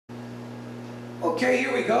Okay,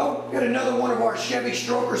 here we go. Got another one of our Chevy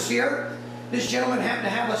strokers here. This gentleman happened to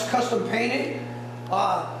have us custom painted.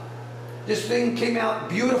 This thing came out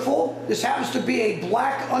beautiful. This happens to be a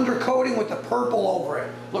black undercoating with the purple over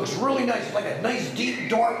it. Looks really nice. It's like a nice deep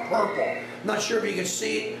dark purple. I'm not sure if you can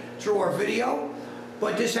see it through our video,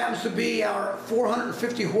 but this happens to be our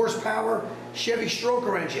 450 horsepower Chevy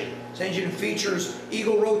stroker engine. This engine features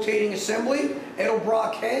Eagle rotating assembly,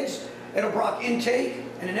 Edelbrock heads, Edelbrock intake,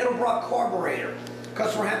 and an Edelbrock carburetor.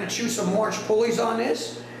 Customer had to choose some March pulleys on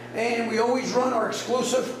this, and we always run our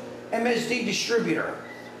exclusive MSD distributor.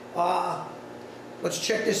 Let's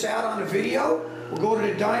check this out on the video. We'll go to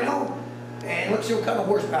the dyno, and let's see what kind of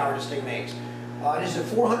horsepower this thing makes. This is a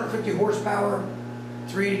 450 horsepower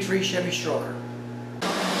 383 Chevy stroker.